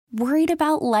Worried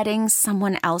about letting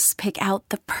someone else pick out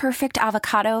the perfect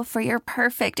avocado for your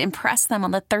perfect impress them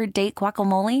on the third date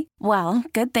guacamole? Well,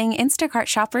 good thing Instacart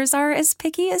shoppers are as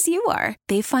picky as you are.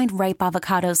 They find ripe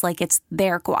avocados like it's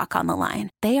their guac on the line.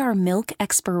 They are milk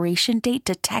expiration date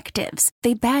detectives.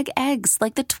 They bag eggs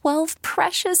like the 12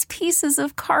 precious pieces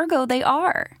of cargo they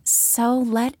are. So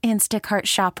let Instacart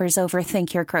shoppers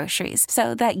overthink your groceries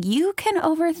so that you can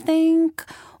overthink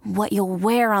what you'll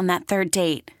wear on that third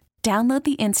date. Download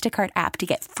the Instacart app to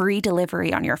get free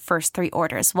delivery on your first 3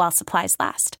 orders while supplies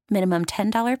last. Minimum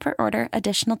 $10 per order.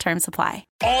 Additional terms apply.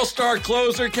 All-star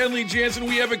closer Kenley Jansen,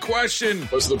 we have a question.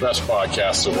 What's the best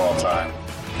podcast of all time?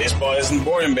 Baseball isn't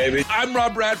boring, baby. I'm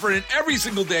Rob Bradford, and every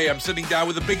single day I'm sitting down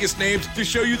with the biggest names to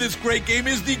show you this great game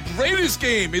is the greatest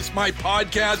game. It's my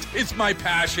podcast. It's my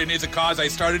passion. It's a cause I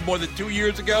started more than 2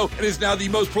 years ago and is now the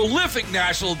most prolific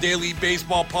national daily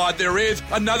baseball pod there is.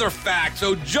 Another fact.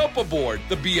 So jump aboard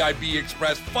the BIB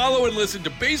Express. Follow and listen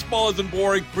to Baseball Isn't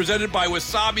Boring, presented by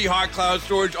Wasabi Hot Cloud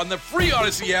Storage on the free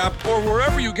Odyssey app or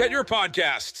wherever you get your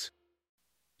podcasts.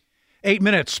 8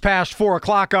 minutes past 4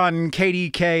 o'clock on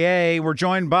KDKA. We're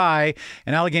joined by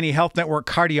an Allegheny Health Network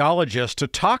cardiologist to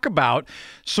talk about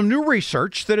some new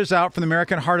research that is out from the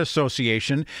American Heart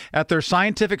Association at their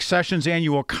Scientific Sessions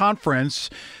annual conference.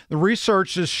 The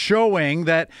research is showing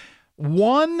that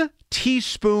 1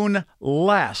 teaspoon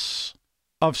less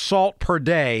of salt per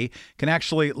day can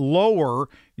actually lower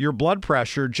your blood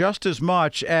pressure just as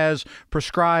much as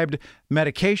prescribed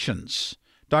medications.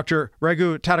 Dr.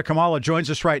 Raghu Tadikamalla joins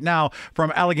us right now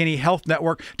from Allegheny Health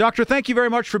Network. Doctor, thank you very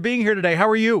much for being here today. How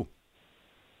are you?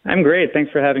 I'm great.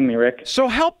 Thanks for having me, Rick. So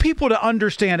help people to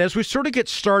understand, as we sort of get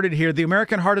started here, the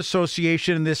American Heart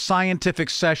Association and this scientific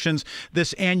sessions,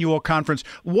 this annual conference,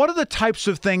 what are the types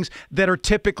of things that are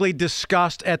typically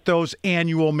discussed at those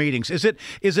annual meetings? Is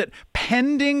it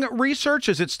pending research?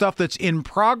 Is it stuff that's in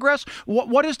progress?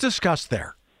 What is discussed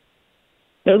there?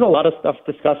 There's a lot of stuff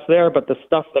discussed there, but the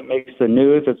stuff that makes the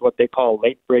news is what they call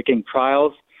late-breaking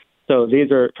trials. So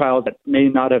these are trials that may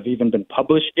not have even been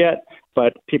published yet,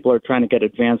 but people are trying to get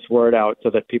advanced word out so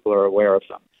that people are aware of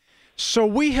them. So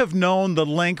we have known the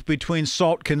link between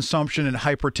salt consumption and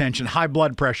hypertension, high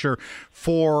blood pressure,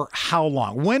 for how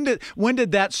long? When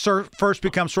did that first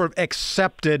become sort of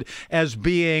accepted as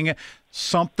being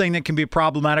something that can be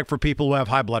problematic for people who have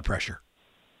high blood pressure?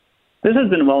 This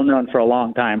has been well known for a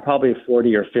long time, probably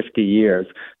 40 or 50 years,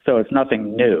 so it's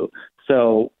nothing new.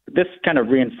 So this kind of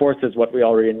reinforces what we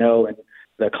already know and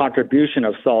the contribution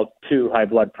of salt to high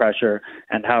blood pressure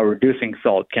and how reducing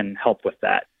salt can help with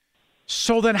that.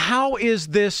 So then how is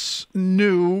this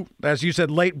new, as you said,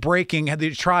 late breaking,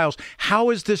 these trials, how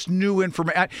is this new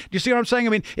information? Do you see what I'm saying? I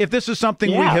mean, if this is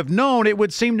something we have known, it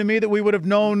would seem to me that we would have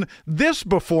known this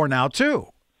before now, too.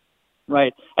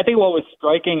 Right. I think what was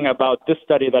striking about this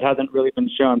study that hasn't really been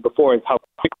shown before is how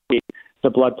quickly the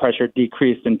blood pressure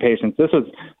decreased in patients. This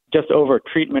was just over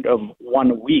treatment of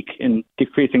 1 week in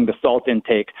decreasing the salt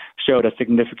intake showed a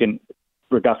significant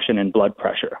reduction in blood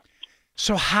pressure.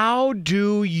 So how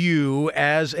do you,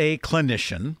 as a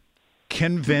clinician,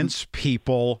 convince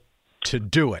people to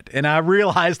do it? And I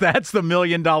realize that's the $1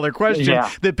 million question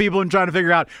that people have been trying to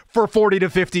figure out for 40 to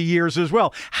 50 years as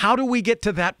well. How do we get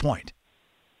to that point?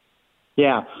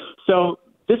 Yeah. So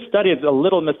this study is a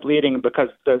little misleading because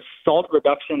the salt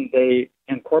reduction they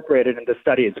incorporated in the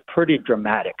study is pretty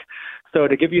dramatic. So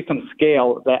to give you some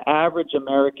scale, the average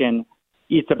American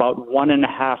eats about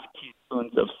 1.5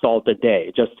 teaspoons of salt a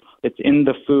day. Just it's in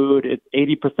the food.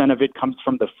 80% of it comes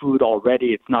from the food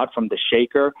already. It's not from the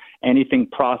shaker. Anything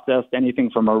processed, anything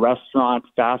from a restaurant,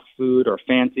 fast food or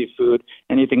fancy food,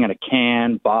 anything in a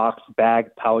can, box,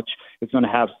 bag, pouch is going to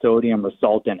have sodium or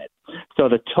salt in it. So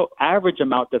the average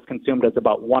amount that's consumed is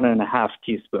about 1.5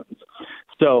 teaspoons.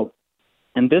 So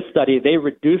in this study, they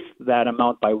reduced that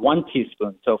amount by 1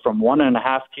 teaspoon. So from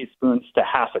 1.5 teaspoons to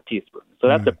 0.5 teaspoon. So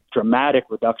that's a dramatic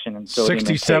reduction in sodium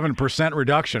 67%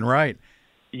 reduction, right?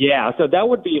 Yeah, so that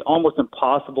would be almost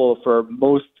impossible for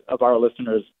most of our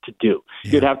listeners to do.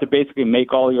 Yeah. You'd have to basically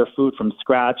make all your food from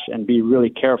scratch and be really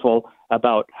careful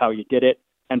about how you did it.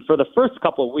 And for the first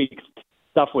couple of weeks,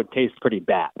 stuff would taste pretty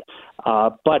bad.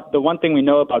 But the one thing we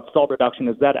know about salt reduction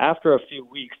is that after a few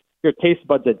weeks, your taste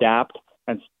buds adapt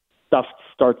and stuff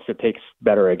starts to taste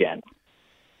better again.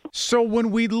 So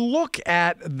when we look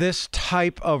at this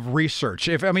type of research,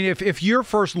 if your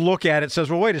first look at it says,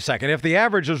 well, wait a second, if the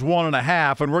average is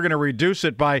 1.5 and we're going to reduce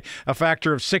it by a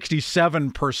factor of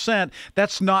 67%,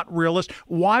 that's not realistic.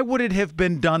 Why would it have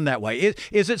been done that way?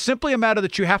 Is it simply a matter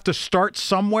that you have to start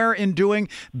somewhere in doing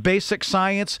basic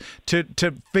science to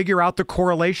figure out the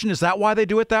correlation? Is that why they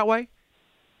do it that way?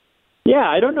 Yeah,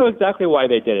 I don't know exactly why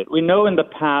they did it. We know in the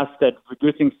past that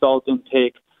reducing salt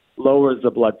intake lowers the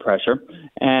blood pressure,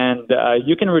 and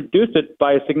you can reduce it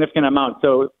by a significant amount.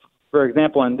 So, for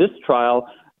example, in this trial,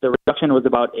 the reduction was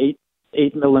about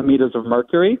 8 millimeters of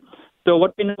mercury. So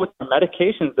what we know with the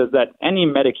medications is that any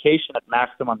medication at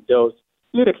maximum dose,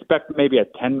 you'd expect maybe a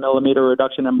 10 millimeter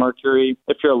reduction in mercury.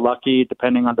 If you're lucky,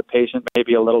 depending on the patient,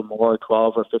 maybe a little more,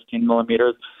 12 or 15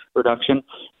 millimeters reduction.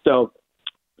 So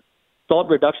salt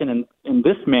reduction in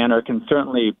this manner can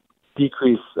certainly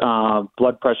decrease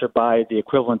blood pressure by the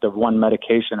equivalent of one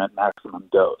medication at maximum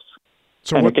dose.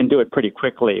 And it can do it pretty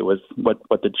quickly, was what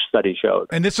the study showed.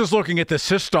 And this is looking at the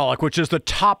systolic, which is the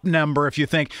top number if you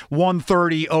think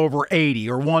 130 over 80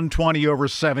 or 120 over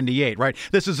 78, right?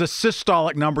 This is a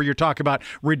systolic number you're talking about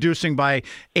reducing by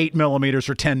 8 millimeters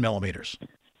or 10 millimeters.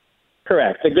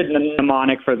 Correct. A good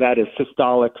mnemonic for that is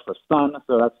systolic for sun,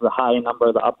 so that's the high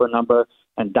number, the upper number,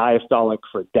 and diastolic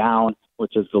for down,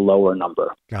 which is the lower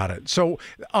number. Got it. So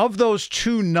of those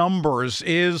two numbers,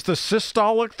 is the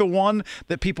systolic the one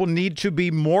that people need to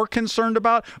be more concerned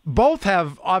about? Both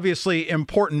have obviously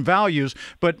important values,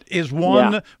 but is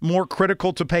one more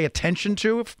critical to pay attention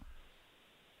to?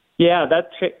 Yeah, that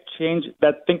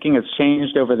thinking has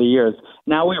changed over the years.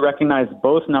 Now we recognize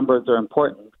both numbers are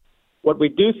important. What we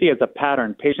do see is a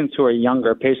pattern. Patients who are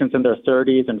younger, patients in their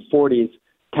 30s and 40s,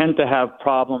 tend to have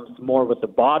problems more with the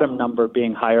bottom number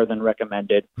being higher than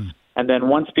recommended. And then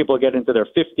once people get into their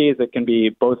 50s, it can be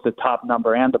both the top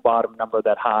number and the bottom number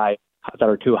that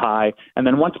are too high. And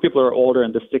then once people are older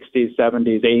in the 60s,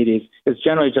 70s, 80s, it's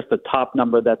generally just the top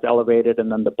number that's elevated, and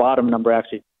then the bottom number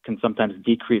actually can sometimes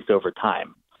decrease over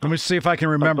time. Let me see if I can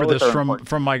remember this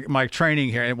from my training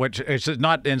here, which is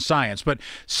not in science. But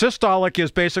systolic is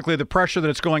basically the pressure that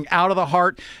it's going out of the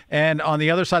heart, and on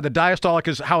the other side, the diastolic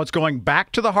is how it's going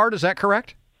back to the heart. Is that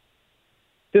correct?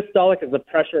 Systolic is the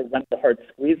pressure when the heart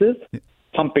squeezes,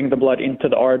 pumping the blood into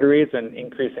the arteries and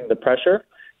increasing the pressure.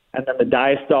 And then the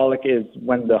diastolic is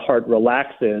when the heart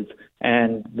relaxes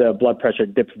and the blood pressure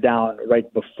dips down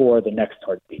right before the next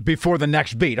heartbeat. Before the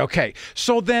next beat. Okay.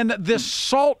 So then this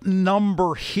salt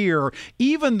number here,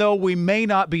 even though we may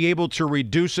not be able to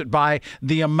reduce it by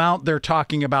the amount they're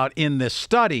talking about in this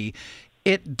study,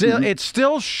 it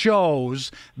still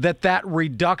shows that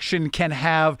reduction can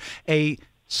have a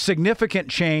significant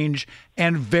change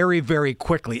and very, very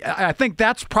quickly. I think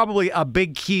that's probably a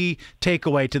big key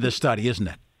takeaway to this study, isn't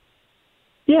it?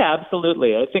 Yeah,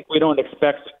 absolutely. I think we don't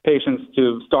expect patients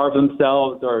to starve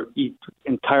themselves or eat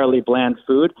entirely bland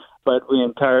food, but we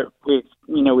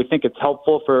think it's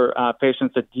helpful for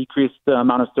patients to decrease the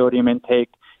amount of sodium intake,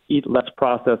 eat less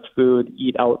processed food,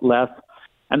 eat out less.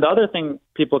 And the other thing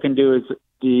people can do is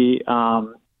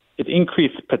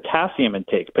increase potassium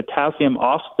intake. Potassium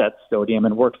offsets sodium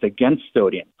and works against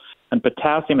sodium. And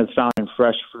potassium is found in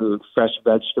fresh fruit, fresh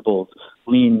vegetables,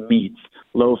 lean meats,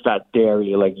 low-fat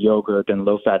dairy like yogurt and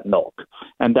low-fat milk.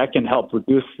 And that can help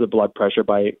reduce the blood pressure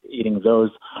by eating those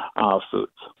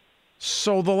foods.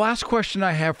 So the last question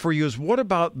I have for you is, what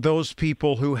about those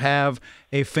people who have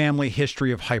a family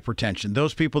history of hypertension,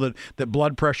 those people that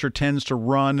blood pressure tends to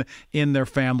run in their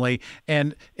family?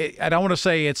 And I don't want to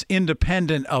say it's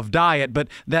independent of diet, but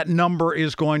that number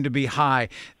is going to be high.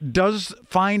 Does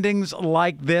findings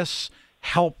like this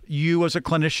help you as a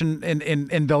clinician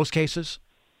in those cases?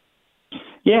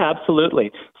 Yeah,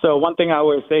 absolutely. So one thing I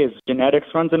always say is genetics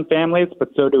runs in families, but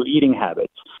so do eating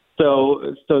habits.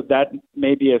 So that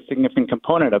may be a significant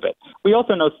component of it. We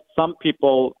also know some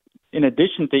people, in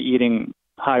addition to eating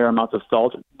higher amounts of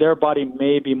salt, their body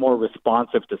may be more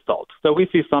responsive to salt. So we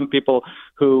see some people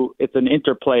who it's an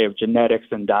interplay of genetics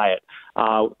and diet,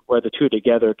 where the two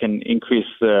together can increase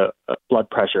the blood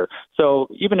pressure. So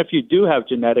even if you do have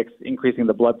genetics increasing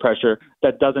the blood pressure,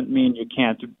 that doesn't mean you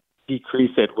can't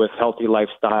decrease it with healthy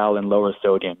lifestyle and lower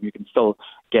sodium. You can still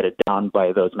get it down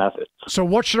by those methods. So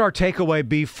what should our takeaway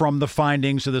be from the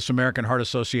findings of this American Heart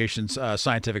Association's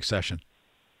scientific session?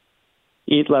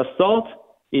 Eat less salt,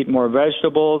 eat more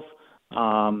vegetables,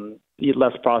 eat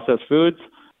less processed foods.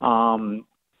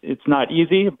 It's not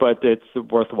easy, but it's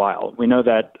worthwhile. We know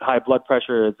that high blood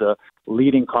pressure is a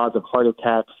leading cause of heart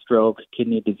attack, stroke,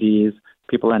 kidney disease,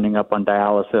 people ending up on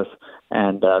dialysis,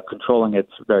 and controlling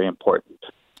it's very important.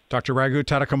 Dr. Raghu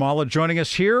Tadikamalla joining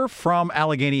us here from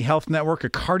Allegheny Health Network, a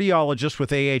cardiologist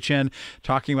with AHN,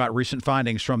 talking about recent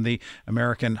findings from the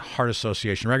American Heart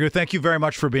Association. Raghu, thank you very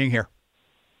much for being here.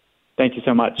 Thank you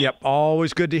so much. Yep,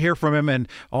 always good to hear from him, and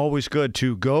always good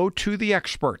to go to the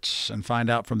experts and find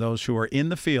out from those who are in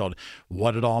the field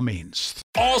what it all means.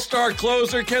 All-star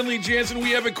closer Kenley Jansen,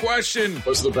 we have a question.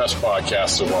 What's the best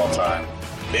podcast of all time?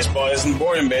 Baseball isn't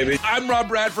boring, baby. I'm Rob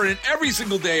Bradford, and every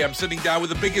single day I'm sitting down with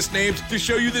the biggest names to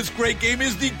show you this great game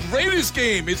is the greatest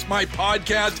game. It's my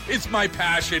podcast. It's my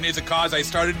passion. It's a cause I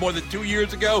started more than 2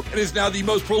 years ago and is now the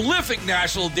most prolific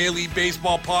national daily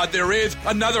baseball pod there is.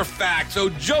 Another fact, so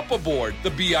jump aboard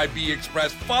the BIB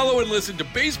Express. Follow and listen to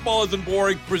Baseball Isn't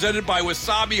Boring, presented by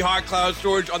Wasabi Hot Cloud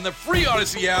Storage on the free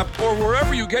Odyssey app or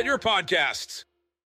wherever you get your podcasts.